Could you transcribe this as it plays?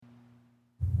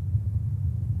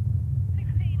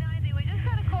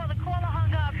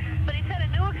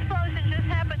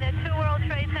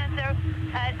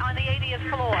tower on the 80th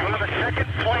floor. You have a second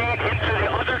plane into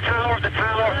the other tower, the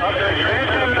tower.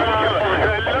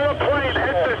 Little plane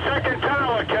hit the second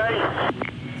tower, okay?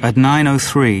 At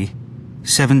 9:03,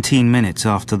 17 minutes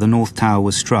after the North Tower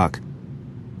was struck,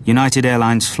 United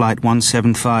Airlines Flight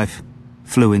 175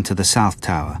 flew into the South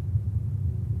Tower.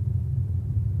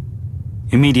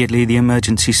 Immediately, the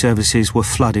emergency services were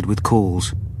flooded with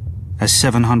calls, as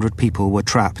 700 people were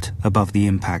trapped above the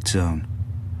impact zone.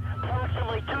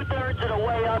 Approximately two-thirds of the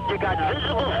way up, you got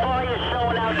visible fire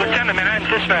showing out. Lieutenant, Manhattan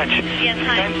Dispatch. Yes,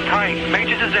 hi. Hi,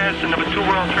 major disaster, number 2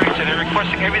 World Trade Center,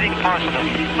 requesting everything possible.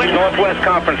 Northwest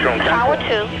conference room. Tower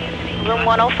 2, room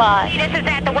 105. This is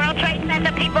at the World Trade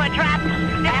Center. People are trapped.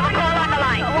 I have a call on the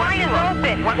line. The line is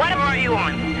open. What floor are you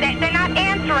on? They're not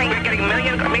answering. We're getting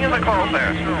millions of calls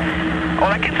there. All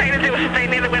I can say to do is stay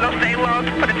near the window, stay low,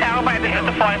 put a towel by the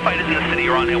firefighters in the city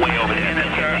are on their way over there.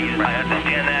 Yes, sir. I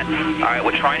understand that. All right,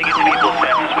 we're trying to get to people as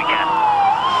fast as we can.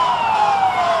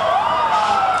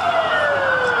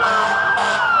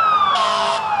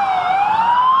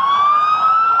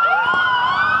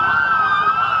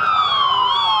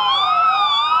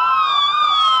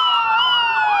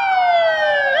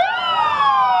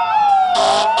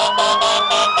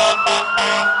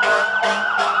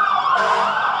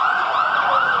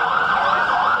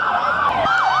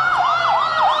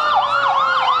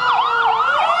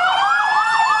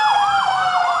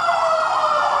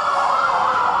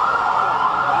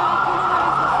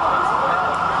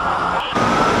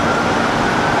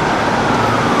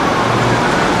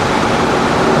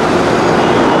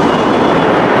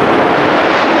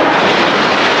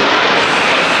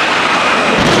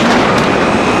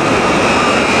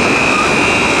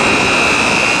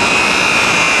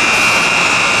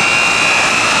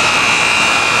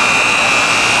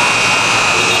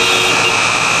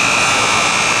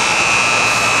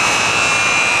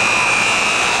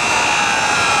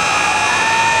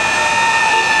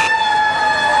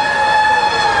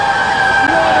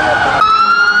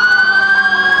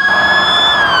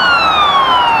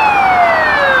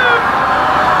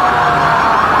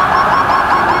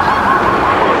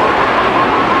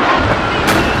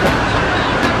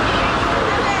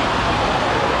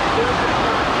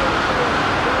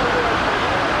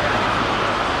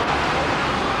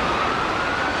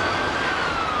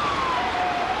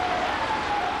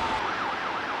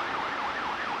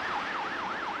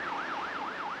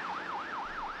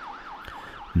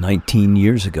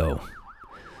 Years ago,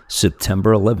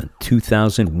 September 11th,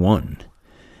 2001.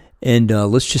 And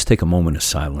let's just take a moment of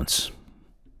silence.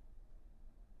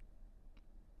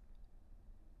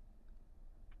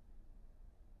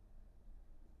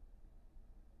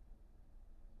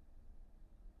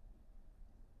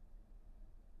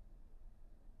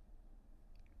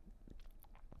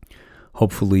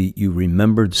 Hopefully you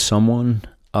remembered someone.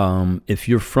 If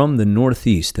you're from the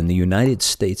Northeast in the United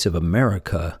States of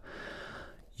America,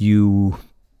 you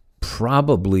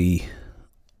probably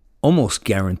almost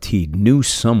guaranteed knew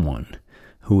someone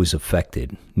who was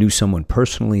affected, knew someone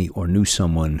personally, or knew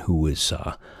someone who was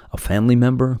a family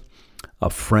member, a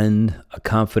friend, a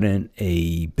confidant,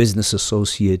 a business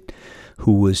associate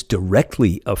who was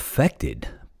directly affected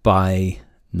by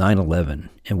 9/11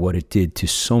 and what it did to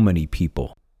so many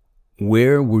people.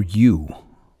 Where were you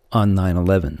on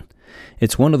 9/11?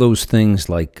 It's one of those things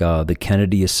like the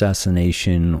Kennedy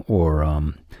assassination or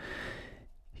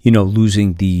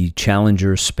losing the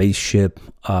Challenger spaceship,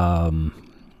 all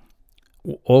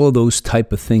of those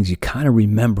type of things. You kind of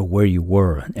remember where you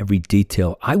were and every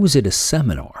detail. I was at a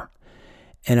seminar,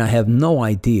 and I have no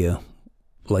idea,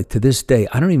 like to this day,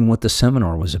 I don't even know what the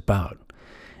seminar was about.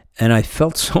 And I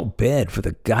felt so bad for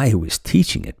the guy who was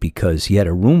teaching it because he had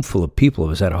a room full of people. It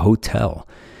was at a hotel,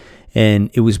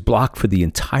 and it was blocked for the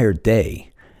entire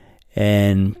day.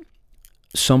 And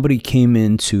somebody came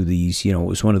into these, it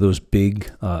was one of those big,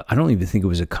 I don't even think it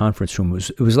was a conference room.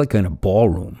 It was like in a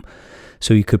ballroom.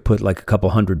 So you could put like a couple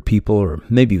hundred people, or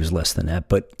maybe it was less than that,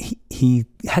 but he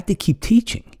had to keep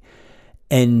teaching.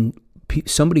 And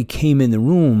somebody came in the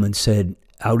room and said,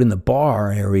 out in the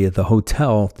bar area of the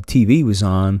hotel, the TV was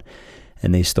on,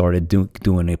 and they started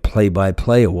doing a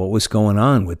play-by-play of what was going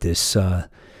on with this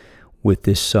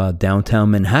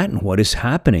downtown Manhattan. What is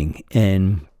happening?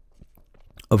 And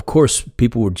of course,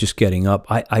 people were just getting up.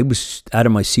 I was out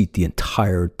of my seat the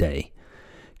entire day,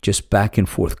 just back and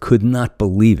forth. Could not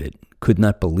believe it. Could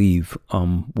not believe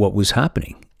what was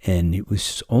happening. And it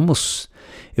was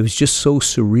just so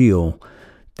surreal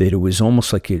that it was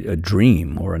almost like a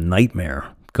dream or a nightmare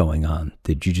going on,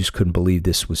 that you just couldn't believe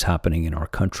this was happening in our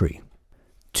country.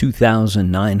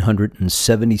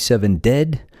 2,977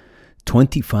 dead,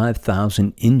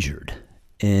 25,000 injured.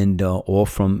 and all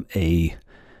from a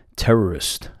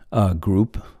terrorist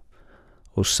group,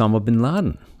 Osama bin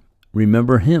Laden.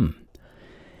 Remember him?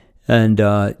 And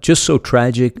just so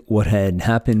tragic what had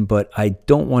happened, but I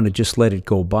don't want to just let it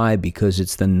go by because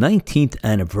it's the 19th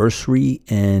anniversary,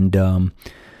 and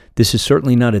this is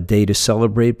certainly not a day to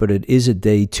celebrate, but it is a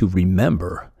day to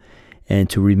remember, and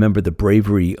to remember the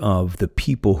bravery of the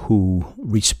people who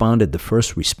responded, the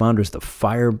first responders, the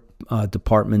fire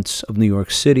departments of New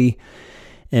York City,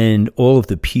 and all of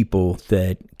the people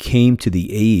that came to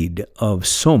the aid of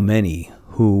so many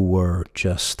who were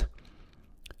just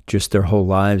their whole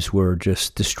lives were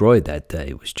just destroyed that day.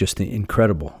 It was just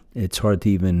incredible. It's hard to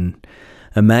even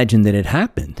imagine that it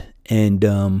happened. And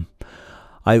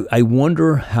I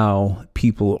wonder how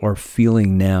people are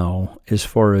feeling now as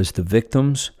far as the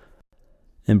victims.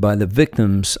 And by the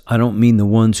victims, I don't mean the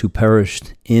ones who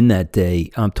perished in that day.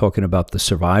 I'm talking about the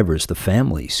survivors, the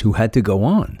families who had to go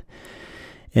on.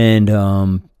 And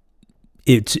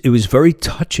it was very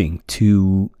touching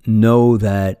to know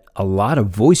that a lot of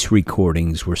voice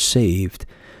recordings were saved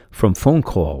from phone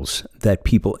calls that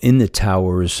people in the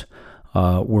towers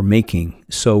were making.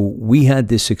 So we had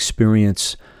this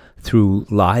experience through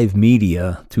live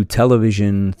media, through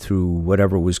television, through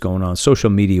whatever was going on. Social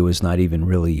media was not even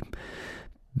really,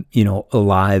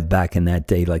 alive back in that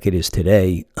day like it is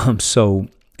today. So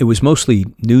it was mostly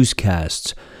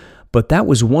newscasts. But that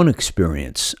was one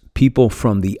experience, people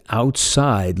from the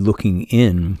outside looking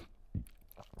in,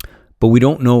 but we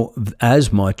don't know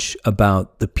as much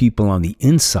about the people on the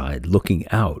inside looking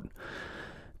out.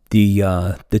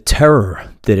 The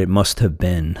terror that it must have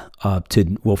been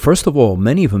first of all,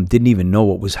 many of them didn't even know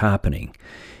what was happening,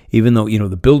 even though,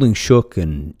 the building shook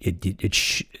and it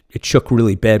shook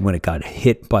really bad when it got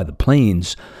hit by the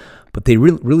planes. But they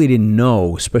really didn't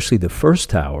know, especially the first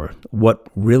tower, what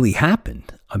really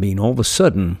happened. I mean, all of a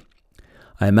sudden,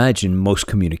 I imagine most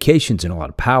communications and a lot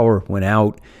of power went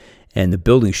out and the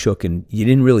building shook, and you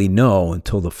didn't really know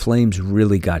until the flames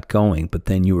really got going. But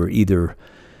then you were either,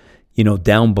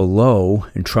 down below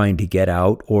and trying to get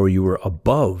out, or you were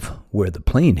above where the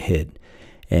plane hit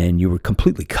and you were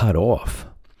completely cut off.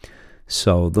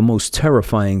 So the most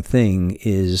terrifying thing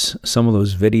is some of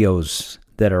those videos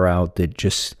that are out that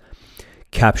just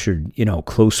captured,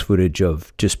 close footage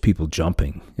of just people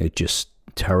jumping. It just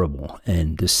terrible.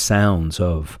 And the sounds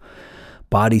of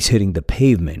bodies hitting the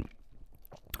pavement.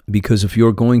 Because if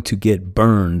you're going to get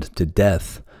burned to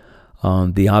death,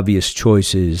 the obvious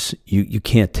choice is you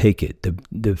can't take it.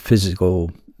 The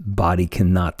physical body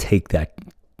cannot take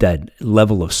that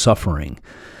level of suffering.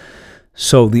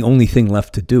 So the only thing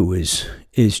left to do is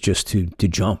just to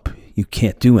jump. You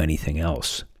can't do anything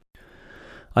else.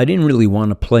 I didn't really want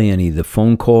to play any of the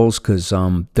phone calls because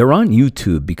they're on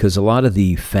YouTube, because a lot of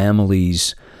the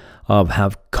families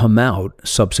have come out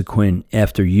subsequent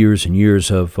after years and years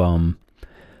of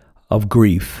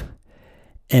grief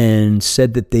and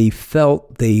said that they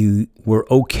felt they were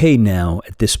okay now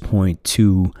at this point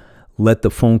to let the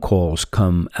phone calls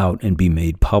come out and be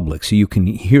made public. So you can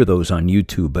hear those on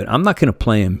YouTube, but I'm not going to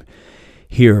play them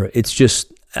here. It's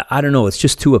just, I don't know, it's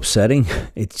just too upsetting.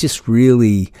 It's just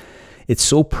really... It's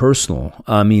so personal.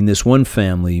 I mean, this one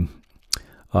family,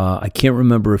 I can't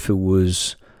remember if it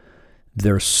was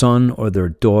their son or their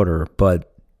daughter,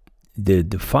 but the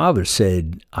father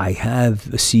said, I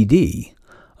have a CD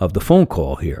of the phone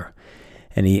call here,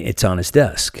 and it's on his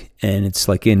desk, and it's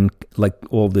like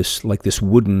this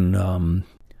wooden,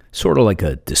 sort of like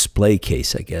a display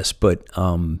case, I guess, but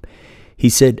he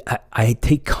said, I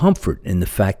take comfort in the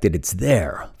fact that it's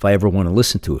there if I ever want to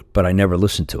listen to it, but I never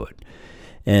listen to it.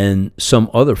 And some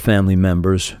other family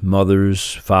members,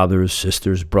 mothers, fathers,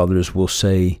 sisters, brothers, will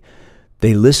say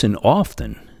they listen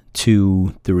often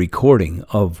to the recording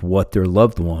of what their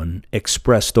loved one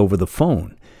expressed over the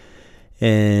phone.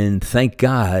 And thank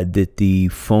God that the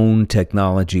phone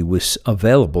technology was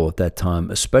available at that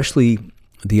time, especially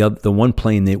the one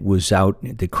plane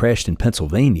that crashed in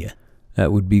Pennsylvania.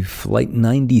 That would be Flight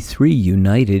 93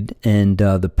 United, and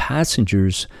the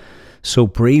passengers so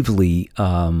bravely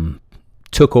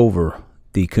took over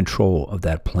the control of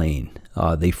that plane.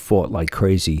 They fought like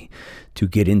crazy to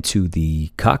get into the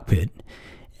cockpit,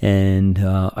 and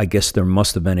I guess there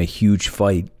must have been a huge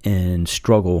fight and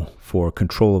struggle for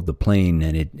control of the plane,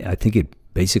 and I think it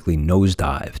basically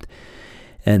nosedived.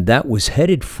 And that was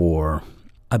headed for,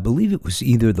 I believe it was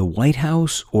either the White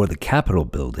House or the Capitol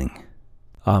building.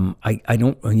 I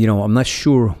don't, I'm not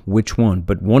sure which one,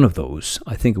 but one of those.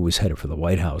 I think it was headed for the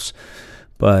White House.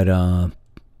 But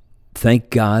thank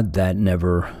God that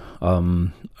never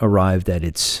arrived at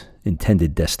its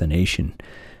intended destination,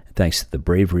 thanks to the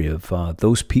bravery of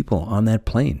those people on that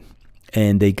plane.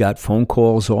 and they got phone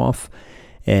calls off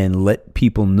and let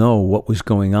people know what was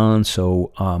going on.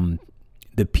 So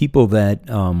the people that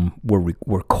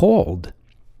were called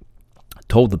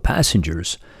told the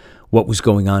passengers what was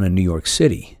going on in New York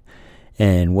City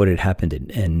and what had happened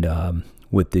and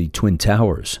with the Twin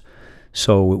Towers.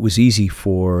 So it was easy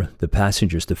for the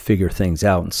passengers to figure things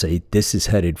out and say, this is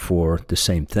headed for the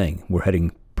same thing. We're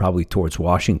heading probably towards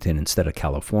Washington instead of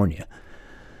California.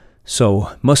 So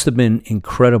it must have been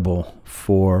incredible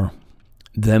for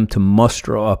them to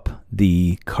muster up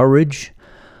the courage,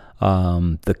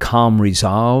 the calm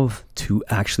resolve to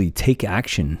actually take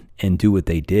action and do what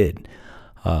they did.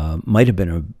 Might have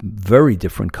been a very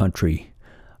different country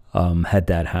had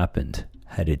that happened,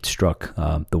 had it struck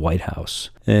the White House.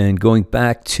 And going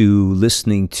back to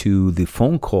listening to the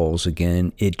phone calls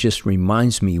again, it just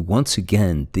reminds me once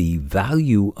again the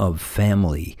value of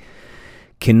family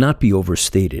cannot be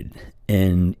overstated.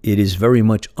 And it is very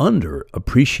much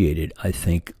underappreciated, I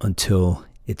think, until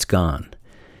it's gone.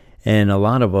 And a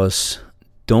lot of us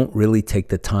don't really take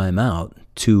the time out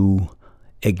to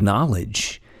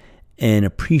acknowledge and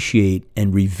appreciate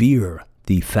and revere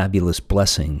the fabulous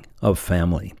blessing of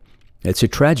family. It's a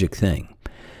tragic thing.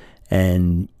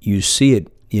 And you see it,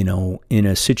 in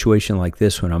a situation like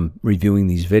this when I'm reviewing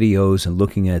these videos and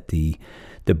looking at the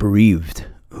bereaved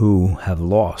who have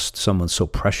lost someone so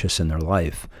precious in their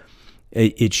life.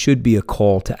 It should be a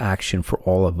call to action for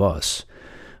all of us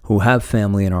who have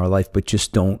family in our life but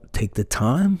just don't take the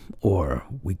time, or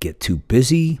we get too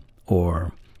busy,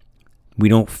 or we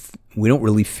don't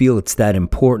really feel it's that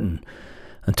important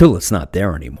until it's not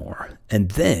there anymore.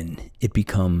 And then it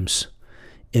becomes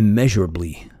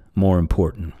immeasurably more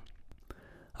important.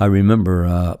 I remember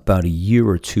about a year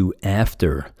or two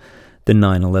after the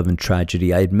 9/11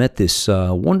 tragedy, I had met this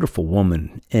wonderful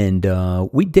woman, and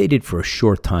we dated for a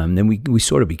short time. Then we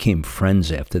sort of became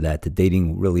friends after that. The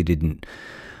dating really didn't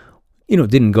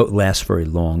last very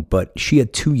long, but she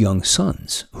had two young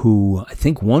sons who I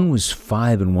think one was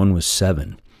 5 and one was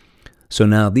 7. So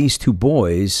now these two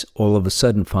boys all of a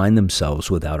sudden find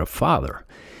themselves without a father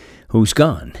who's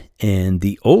gone. And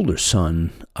the older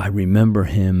son, I remember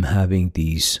him having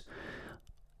these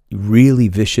really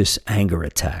vicious anger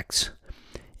attacks.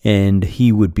 And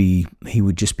he would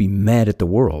just be mad at the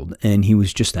world. And he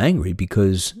was just angry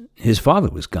because his father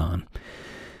was gone.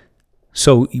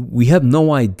 So we have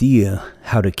no idea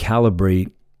how to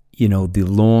calibrate, the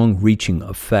long-reaching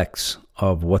effects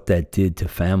of what that did to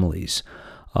families.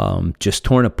 Just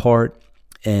torn apart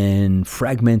and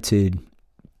fragmented,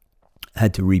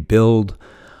 had to rebuild.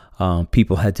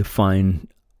 People had to find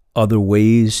other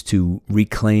ways to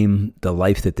reclaim the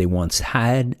life that they once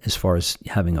had as far as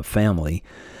having a family.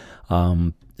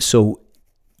 So,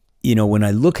 when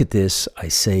I look at this, I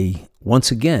say,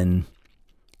 once again,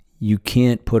 you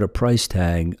can't put a price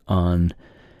tag on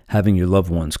having your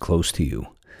loved ones close to you.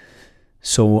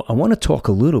 So I want to talk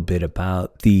a little bit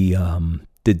about the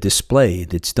display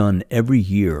that's done every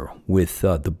year with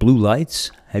the blue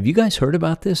lights. Have you guys heard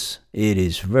about this? It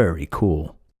is very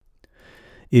cool.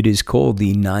 It is called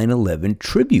the 9/11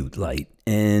 Tribute Light.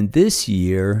 And this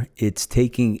year, it's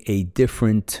taking a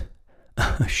different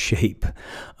shape.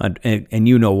 And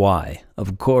you know why.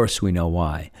 Of course we know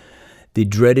why. The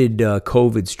dreaded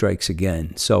COVID strikes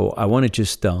again. So I want to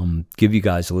just give you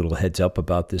guys a little heads up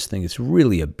about this thing. It's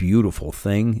really a beautiful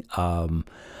thing.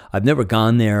 I've never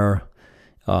gone there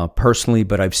personally,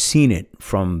 but I've seen it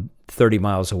from 30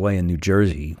 miles away in New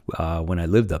Jersey when I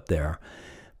lived up there.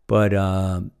 But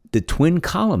the twin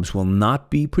columns will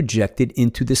not be projected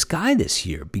into the sky this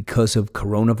year because of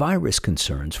coronavirus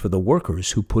concerns for the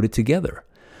workers who put it together.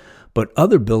 But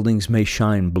other buildings may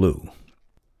shine blue.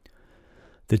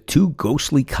 The two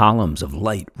ghostly columns of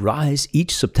light rise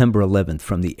each September 11th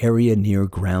from the area near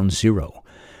Ground Zero,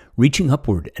 reaching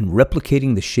upward and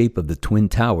replicating the shape of the Twin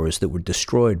Towers that were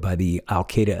destroyed by the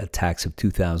Al-Qaeda attacks of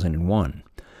 2001.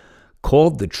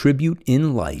 Called the Tribute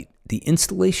in Light, the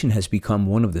installation has become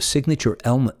one of the signature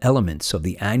elements of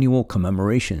the annual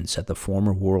commemorations at the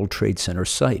former World Trade Center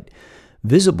site,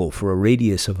 visible for a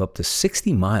radius of up to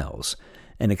 60 miles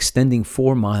and extending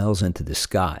 4 miles into the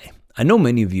sky. I know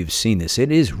many of you have seen this.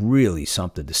 It is really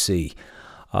something to see,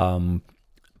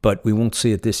 but we won't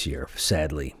see it this year,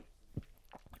 sadly.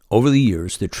 Over the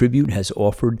years, the tribute has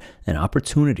offered an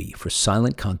opportunity for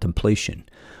silent contemplation,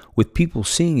 with people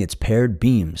seeing its paired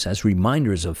beams as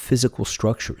reminders of physical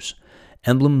structures,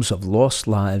 emblems of lost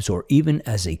lives, or even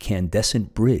as a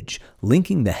incandescent bridge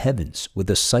linking the heavens with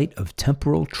a site of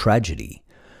temporal tragedy.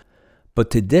 But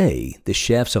today, the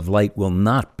shafts of light will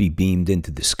not be beamed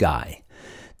into the sky.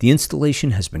 The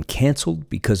installation has been canceled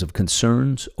because of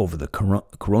concerns over the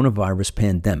coronavirus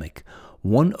pandemic,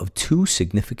 one of two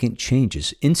significant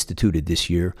changes instituted this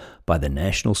year by the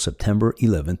National September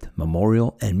 11th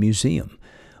Memorial and Museum,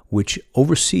 which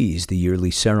oversees the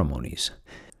yearly ceremonies.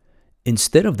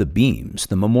 Instead of the beams,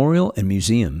 the Memorial and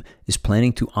Museum is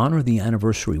planning to honor the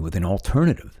anniversary with an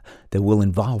alternative that will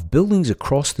involve buildings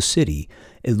across the city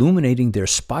illuminating their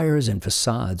spires and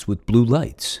facades with blue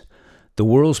lights. The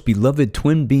world's beloved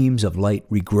twin beams of light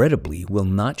regrettably will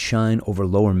not shine over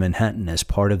Lower Manhattan as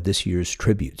part of this year's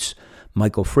tributes.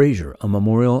 Michael Frazier, a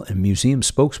Memorial and Museum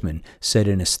spokesman, said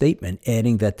in a statement,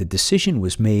 adding that the decision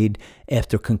was made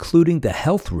after concluding the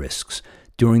health risks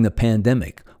during the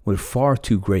pandemic were far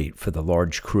too great for the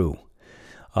large crew.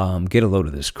 Get a load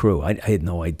of this crew. I had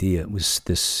no idea it was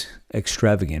this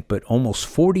extravagant, but almost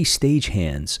 40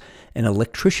 stagehands and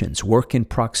electricians work in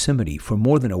proximity for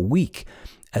more than a week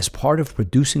as part of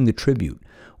producing the tribute,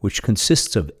 which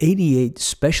consists of 88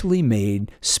 specially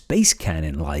made space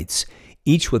cannon lights,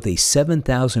 each with a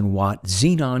 7,000-watt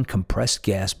xenon compressed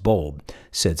gas bulb,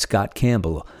 said Scott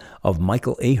Campbell of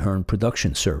Michael Ahern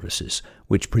Production Services,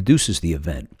 which produces the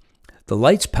event. The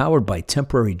lights, powered by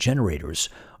temporary generators,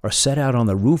 are set out on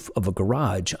the roof of a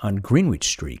garage on Greenwich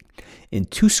Street in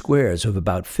two squares of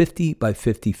about 50 by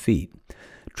 50 feet.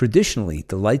 Traditionally,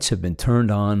 the lights have been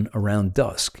turned on around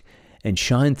dusk and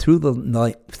shine through the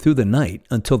night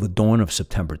until the dawn of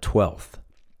September 12th.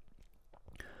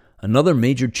 Another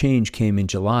major change came in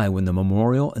July when the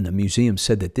Memorial and the Museum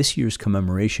said that this year's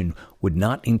commemoration would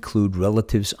not include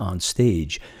relatives on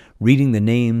stage reading the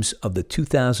names of the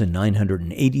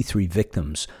 2,983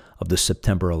 victims of the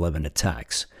September 11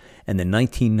 attacks and the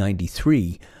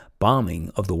 1993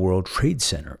 bombing of the World Trade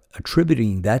Center,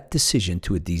 attributing that decision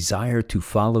to a desire to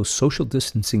follow social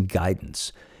distancing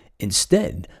guidance.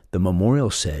 Instead, the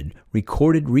memorial said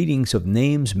recorded readings of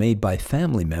names made by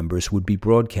family members would be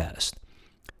broadcast.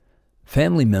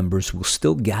 Family members will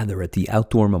still gather at the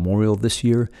outdoor memorial this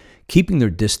year, keeping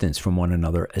their distance from one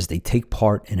another as they take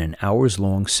part in an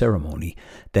hours-long ceremony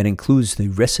that includes the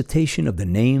recitation of the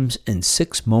names and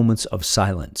 6 moments of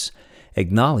silence,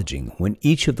 acknowledging when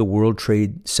each of the World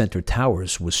Trade Center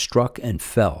towers was struck and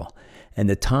fell, and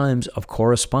the times of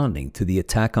corresponding to the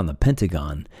attack on the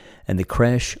Pentagon and the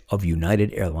crash of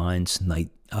United Airlines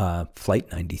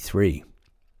Flight 93.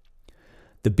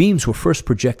 The beams were first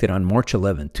projected on March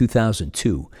 11,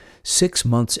 2002, 6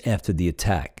 months after the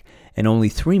attack, and only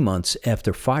 3 months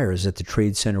after fires at the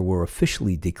Trade Center were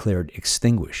officially declared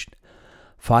extinguished.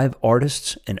 5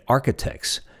 artists and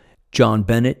architects, John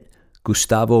Bennett,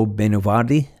 Gustavo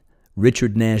Benavardi,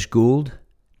 Richard Nash Gould,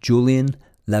 Julian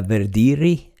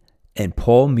Laverdire, and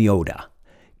Paul Mioda,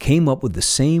 came up with the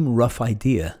same rough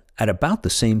idea at about the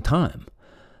same time.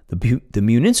 The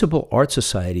Municipal Art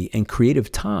Society and Creative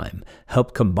Time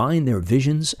helped combine their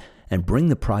visions and bring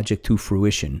the project to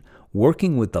fruition,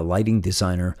 working with the lighting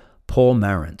designer Paul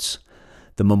Marantz.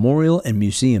 The Memorial and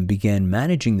Museum began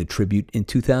managing the tribute in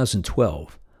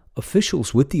 2012.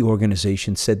 Officials with the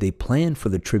organization said they planned for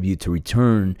the tribute to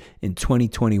return in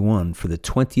 2021 for the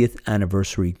 20th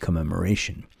anniversary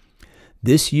commemoration.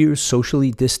 This year's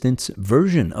socially distanced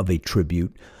version of a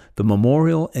tribute, the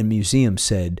Memorial and Museum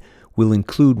said, will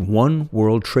include one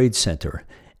World Trade Center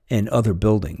and other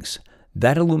buildings.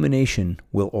 That illumination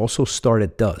will also start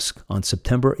at dusk on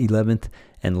September 11th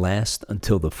and last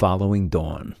until the following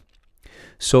dawn.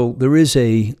 So there is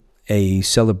a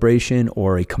celebration,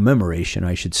 or a commemoration,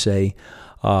 I should say,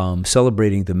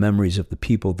 celebrating the memories of the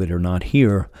people that are not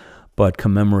here, but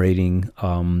commemorating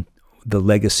the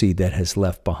legacy that has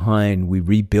left behind. We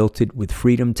rebuilt it with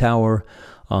Freedom Tower.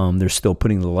 They're still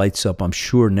putting the lights up. I'm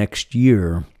sure next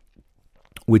year,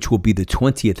 which will be the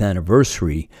 20th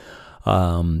anniversary,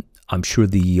 I'm sure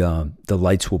the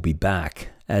lights will be back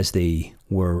as they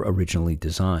were originally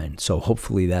designed. So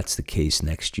hopefully that's the case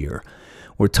next year.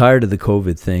 We're tired of the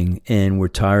COVID thing, and we're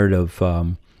tired of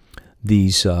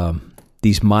these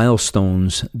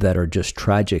milestones that are just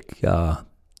tragic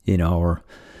in our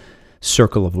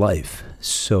circle of life.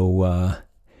 So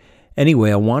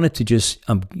anyway, I wanted to just,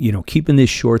 keeping this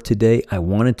short today, I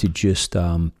wanted to just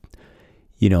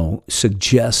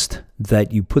suggest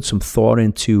that you put some thought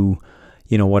into,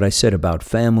 what I said about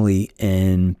family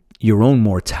and your own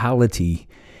mortality.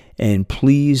 And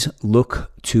please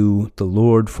look to the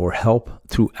Lord for help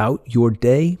throughout your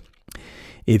day.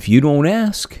 If you don't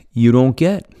ask, you don't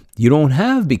get. You don't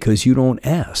have because you don't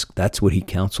ask. That's what he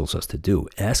counsels us to do.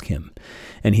 Ask him,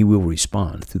 and he will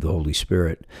respond through the Holy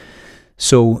Spirit.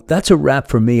 So that's a wrap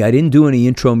for me. I didn't do any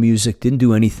intro music, didn't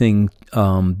do anything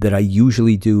that I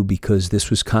usually do, because this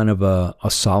was kind of a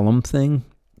solemn thing.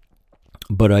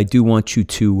 But I do want you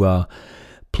to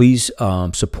please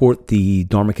support the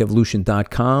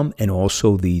dharmicevolution.com and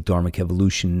also the Dharmic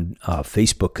Evolution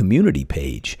Facebook community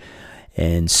page.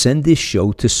 And send this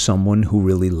show to someone who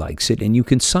really likes it. And you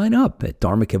can sign up at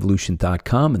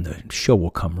dharmicevolution.com, and the show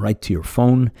will come right to your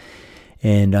phone.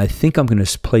 And I think I'm going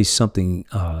to play something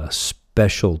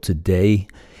special today.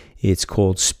 It's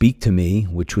called Speak to Me,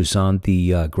 which was on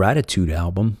the Gratitude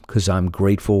album, because I'm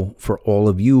grateful for all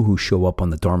of you who show up on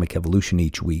the Dharmic Evolution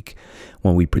each week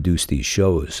when we produce these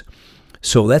shows.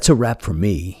 So that's a wrap for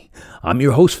me. I'm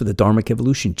your host for the Dharmic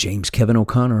Evolution, James Kevin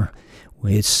O'Connor.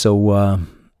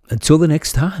 Until the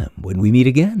next time, when we meet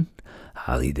again,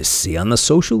 I'll either see you on the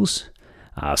socials,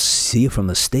 I'll see you from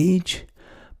the stage,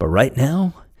 but right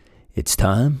now, it's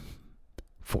time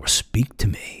for Speak to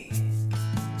Me.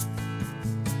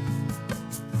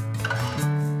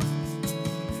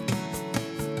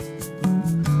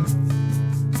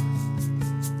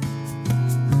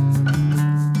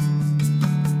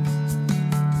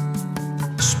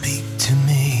 Speak to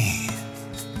me.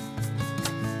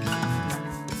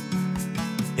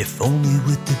 If only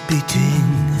with the beating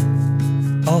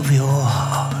of your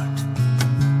heart.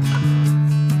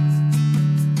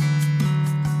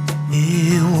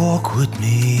 Walk with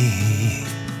me.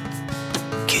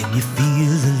 Can you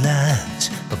feel the lines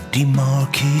of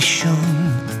demarcation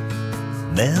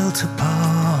melt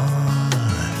apart?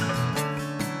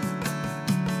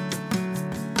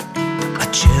 I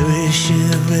cherish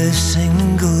every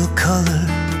single color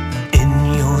in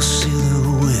your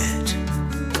silhouette.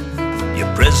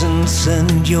 Your presence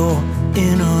and your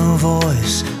inner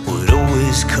voice would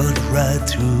always cut right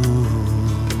through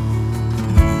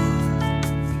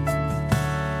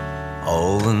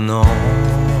all the noise.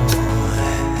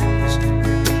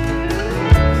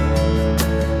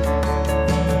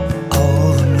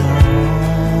 All the noise.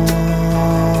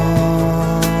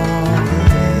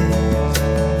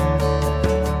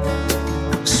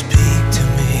 Speak to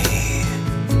me.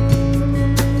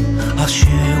 I'll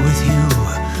share with you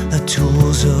the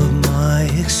tools of my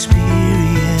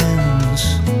experience.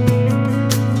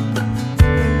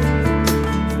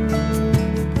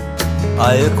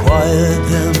 I acquired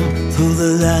them through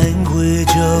the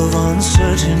language of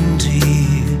uncertainty,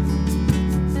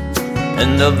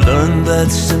 and I've learned that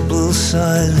simple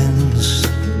silence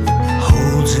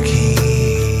holds a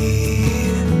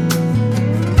key.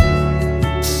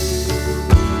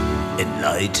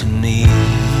 Enlighten me.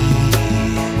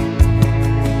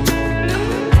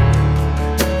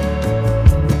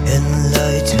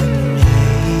 Enlighten me.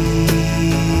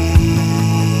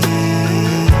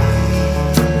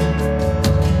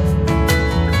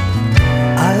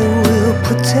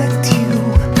 Protect you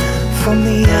from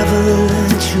the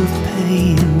avalanche of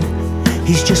pain.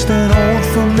 He's just an old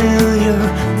familiar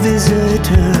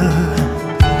visitor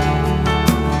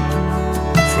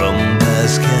from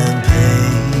past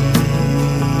campaigns.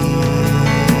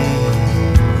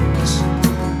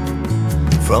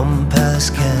 From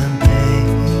past campaigns.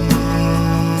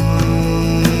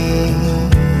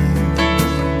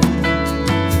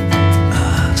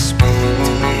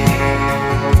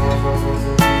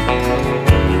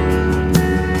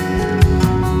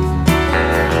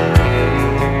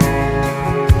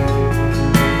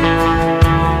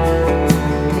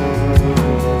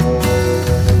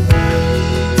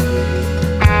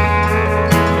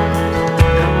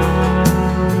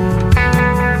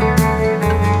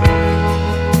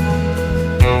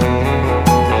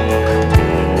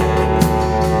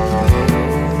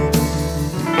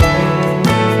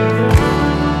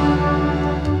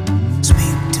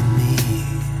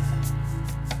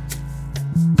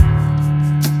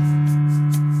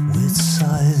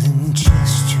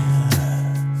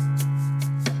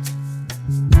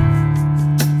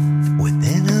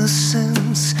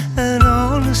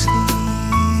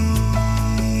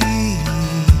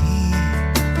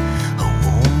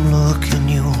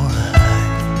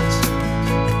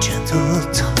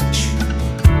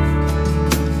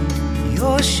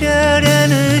 Shared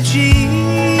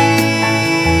energy.